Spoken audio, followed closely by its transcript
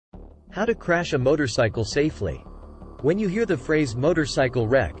How to crash a motorcycle safely. When you hear the phrase motorcycle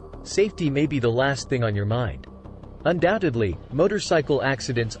wreck, safety may be the last thing on your mind. Undoubtedly, motorcycle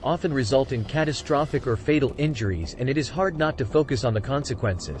accidents often result in catastrophic or fatal injuries, and it is hard not to focus on the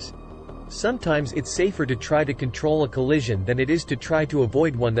consequences. Sometimes it's safer to try to control a collision than it is to try to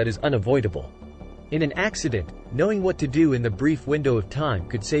avoid one that is unavoidable. In an accident, knowing what to do in the brief window of time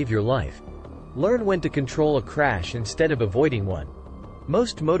could save your life. Learn when to control a crash instead of avoiding one.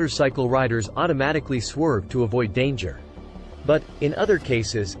 Most motorcycle riders automatically swerve to avoid danger. But, in other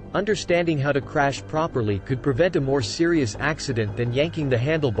cases, understanding how to crash properly could prevent a more serious accident than yanking the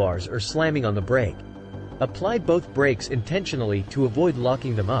handlebars or slamming on the brake. Apply both brakes intentionally to avoid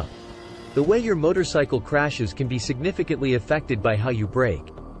locking them up. The way your motorcycle crashes can be significantly affected by how you brake.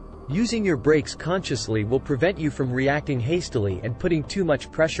 Using your brakes consciously will prevent you from reacting hastily and putting too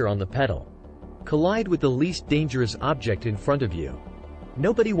much pressure on the pedal. Collide with the least dangerous object in front of you.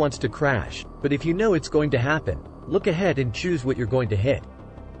 Nobody wants to crash, but if you know it's going to happen, look ahead and choose what you're going to hit.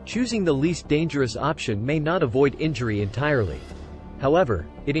 Choosing the least dangerous option may not avoid injury entirely. However,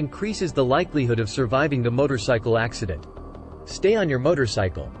 it increases the likelihood of surviving the motorcycle accident. Stay on your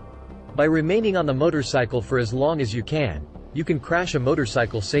motorcycle. By remaining on the motorcycle for as long as you can crash a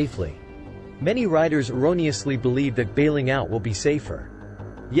motorcycle safely. Many riders erroneously believe that bailing out will be safer.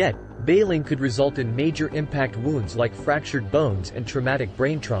 Yet, bailing could result in major impact wounds like fractured bones and traumatic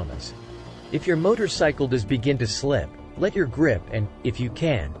brain traumas. If your motorcycle does begin to slip, let your grip and, if you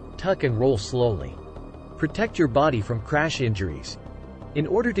can, tuck and roll slowly. Protect your body from crash injuries. In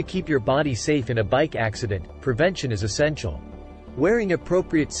order to keep your body safe in a bike accident, prevention is essential. Wearing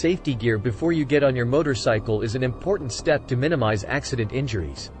appropriate safety gear before you get on your motorcycle is an important step to minimize accident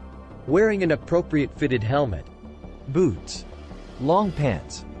injuries. Wearing an appropriate fitted helmet, boots, long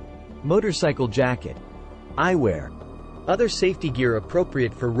pants, motorcycle jacket, eyewear, other safety gear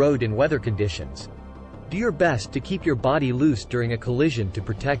appropriate for road and weather conditions. Do your best to keep your body loose during a collision to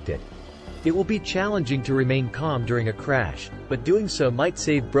protect it. It will be challenging to remain calm during a crash, but doing so might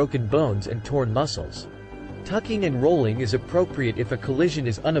save broken bones and torn muscles. Tucking and rolling is appropriate if a collision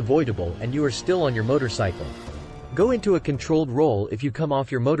is unavoidable and you are still on your motorcycle. Go into a controlled roll if you come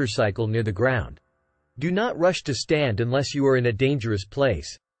off your motorcycle near the ground. Do not rush to stand unless you are in a dangerous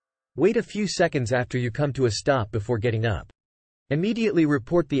place. Wait a few seconds after you come to a stop before getting up. Immediately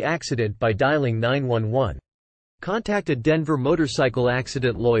report the accident by dialing 911. Contact a Denver motorcycle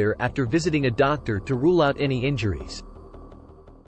accident lawyer after visiting a doctor to rule out any injuries.